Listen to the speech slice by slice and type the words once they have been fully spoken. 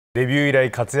デビュー以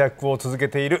来活躍を続け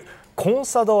ているコン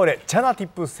サドーレチャナティッ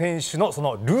プ選手のそ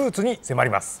のルーツに迫り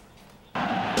ます。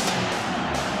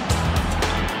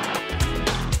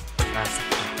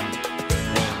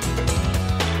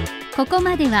ここ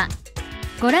までは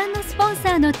ご覧のスポン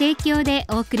サーの提供で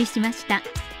お送りしました。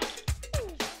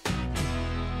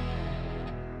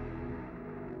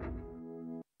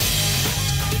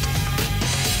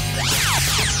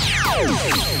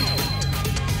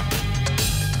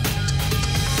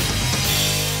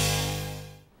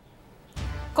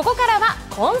ここからは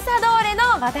コンサドーレの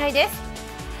話題です。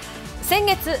先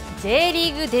月 J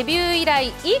リーグデビュー以来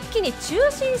一気に中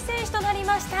心選手となり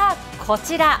ましたこ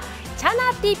ちらチャ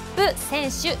ナティップ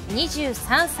選手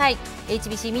23歳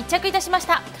HBC 密着いたしまし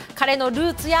た。彼のル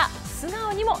ーツや素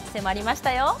顔にも迫りまし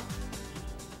たよ。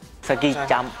スキー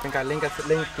ジャンプ。เป็นการเล่น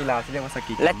กีฬาที่เรียกว่าส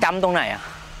กี และジャンプตรงไหนอะ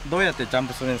どうやってジャン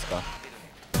プするんですか。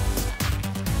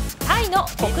タイの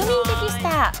国民的ス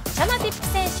ターチャナティップ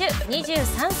選手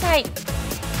23歳。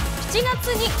7月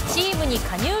にチームに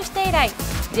加入して以来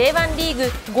J1 リーグ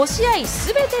5試合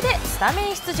すべてでスタ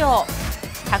メン出場。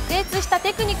卓越した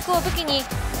テクニックを武器に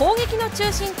攻撃の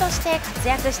中心として活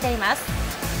躍しています。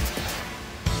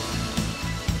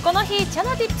この日チャ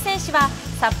ナティップ選手は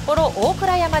札幌大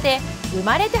倉山で生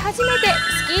まれて初めて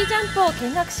スキージャンプを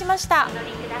見学しました。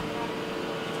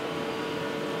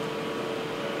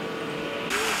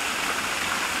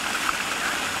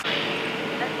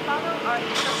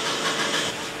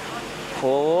โ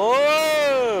อ้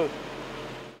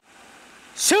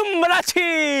ซึมรา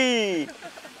ชีโ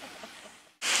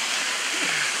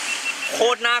ค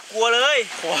ตรน่ากลัวเลย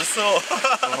怖そう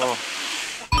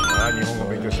日本語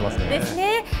勉強してますね。です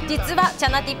ね。実はチャ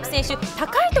ナティップ選手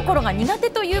高いところが苦手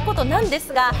ということなんで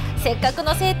すが、せっかく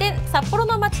の晴天札幌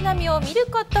の街並みを見る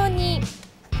ことに。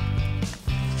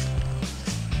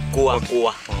กลัว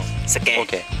สเก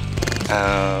ต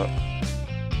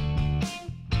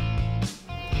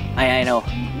I know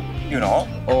You know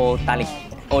โอตาลิ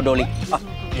โอโดริ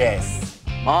Yes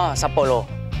อ๋อซัปโปโร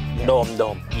โดม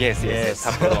Yes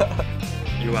札幌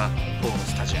You are home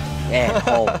stadium ホ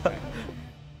ーム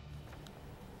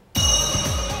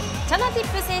チャナティッ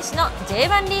プ選手の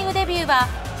J1 リーグデビューは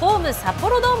ホーム札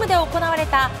幌ドームで行われ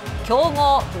た強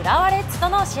豪浦和レッズと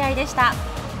の試合でした。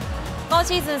今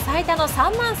シーズン最多の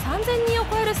3万3000人を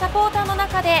超えるサポーターの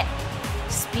中で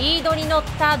スピードに乗っ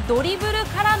たドリブル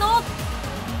からの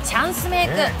チャンスメイ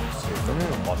ク、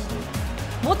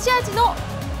持ち味の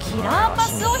キラーパ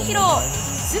スを披露。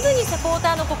すぐにサポータ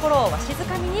ーの心をわしづ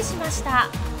かみにしました。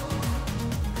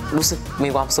รู้สึก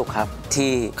มีความสุขครับ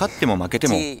ที่勝っても負けて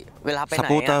もサ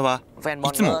ポーターはい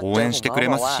つも応援してくれ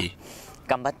ますし、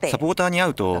サポーターに会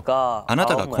うとあな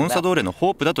たがコンサドーレのホ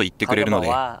ープだと言ってくれるの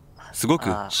ですごく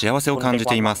幸せを感じ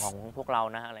ています。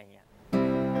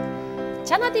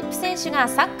チャナティップ選手が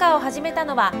サッカーを始めた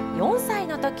のは4歳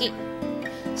の時。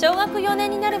小学4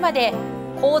年になるまで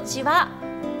コーチは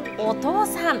お父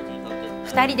さん。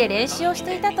2人で練習をし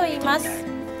ていたといいます。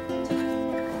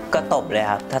お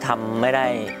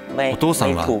父さ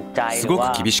んはすご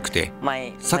く厳しくて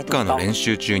サッカーの練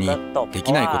習中にで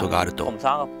きないことがあると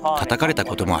叩かれた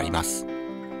こともあります。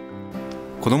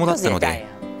子供だったので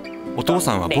お父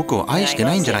さんは僕を愛して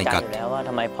ないんじゃないか、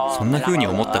そんな風に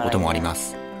思ったこともありま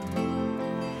す。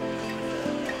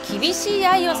厳しい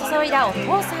愛を注いだお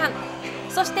父さん、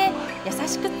そして優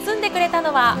しく包んでくれた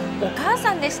のはお母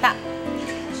さんでした。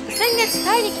先月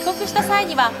タイに帰国した際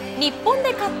には日本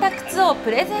で買った靴を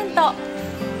プレゼント。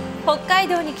北海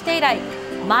道に来て以来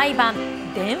毎晩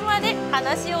電話で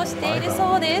話をしている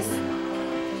そうです。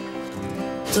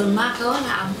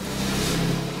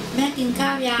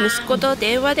息子と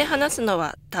電話で話すの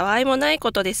はたわいもない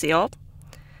ことですよ。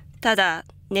ただ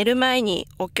寝る前に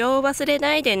お経を忘れ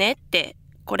ないでねって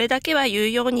これだけは言う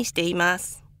ようにしていま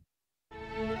す。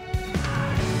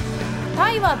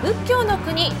タイは仏教の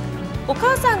国。お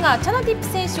母さんがチャナティップ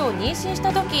選手を妊娠し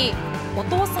た時、お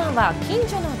父さんは近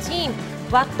所の寺院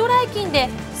ワットライキンで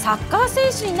サッカー選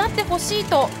手になってほしい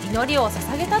と祈りを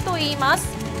捧げたといいます。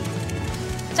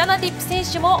チャナティップ選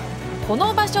手もこ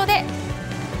の場所で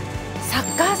サ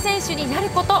ッカー選手になる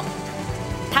こと、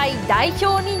タイ代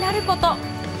表になること、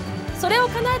それを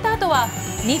叶えた後は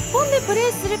日本でプレ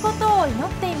ーすることを祈っ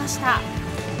ていました。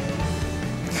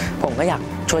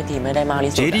J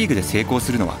リーグで成功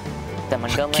するのはは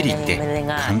っきり言って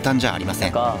簡単じゃありませ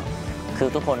ん。チー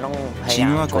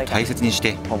ムワークを大切にし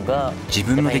て自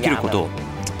分のできることを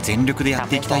全力でやっ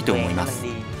ていきたいと思います。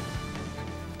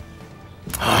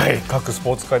はい、各ス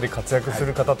ポーツ界で活躍す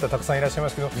る方ってたくさんいらっしゃいま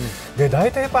すけど、で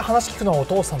大体やっぱり話聞くのはお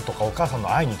父さんとかお母さん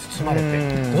の愛に包まれ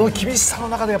て、その厳しさの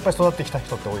中でやっぱり育ってきた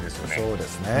人って多いですよね。そうで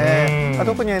すね。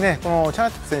特にね、このチャ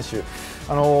ナティップ選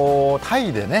手、タ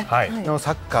イでね、の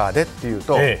サッカーでっていう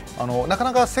と、なか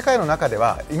なか世界の中で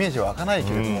はイメージは湧かないけ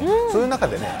れども、そういう中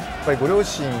でね、やっぱりご両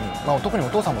親、特にお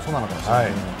父さんもそうなのかもしれない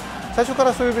けども、最初か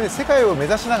らそういう意味で世界を目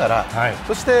指しながら、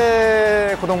そし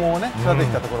て子供をね育てて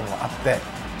きたところもあって、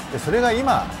でそれが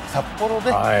今札幌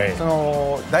で、そ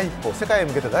の第一歩、世界へ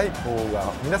向けて第一歩が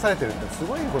生み出されてるってす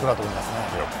ごいことだと思いますね。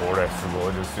いや、これす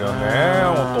ごいですよね。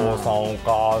お父さんお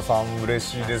母さん嬉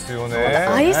しいですよね。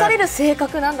愛される性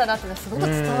格なんだなってすごく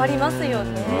伝わりますよ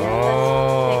ね。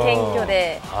謙虚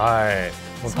で。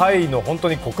タイの本当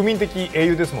に国民的英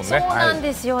雄ですもんね。そうなん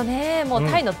ですよね。もう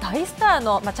タイの大スター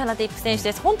のチャナティップ選手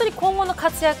です。本当に今後の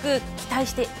活躍期待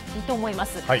していいと思いま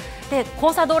す。で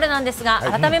コンサドーレなんですが、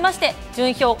改めまして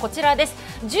順位表こちらです。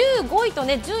15位と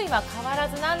ね順位は変わら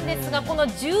ずなんですが、この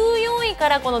14位か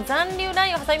らこの残留ラ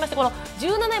インを挟みまして、この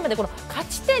17位までこの勝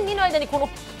ち点2の間にこの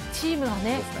チームが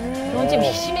ね、4チーム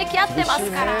ひしめき合ってます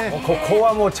から、ここ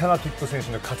はもうチャナティップ選手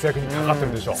の活躍にかかって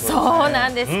るでしょう。そうな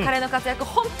んです。彼の活躍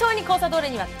本当にコンサドーレ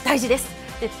には大事です。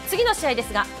で次の試合で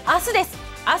すが明日です。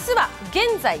明日は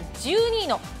現在12位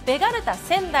のベガルタ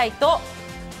仙台と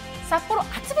札幌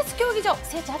厚別競技場、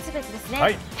聖地厚別です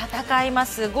ね、戦いま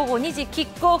す。午後2時キッ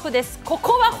クオフです。こ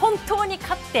こは本当に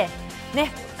勝って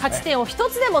ね、勝ち点を一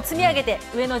つでも積み上げて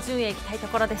上の順位へ行きたいと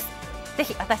ころです。ぜ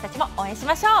ひ私たちも応援し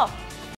ましょう。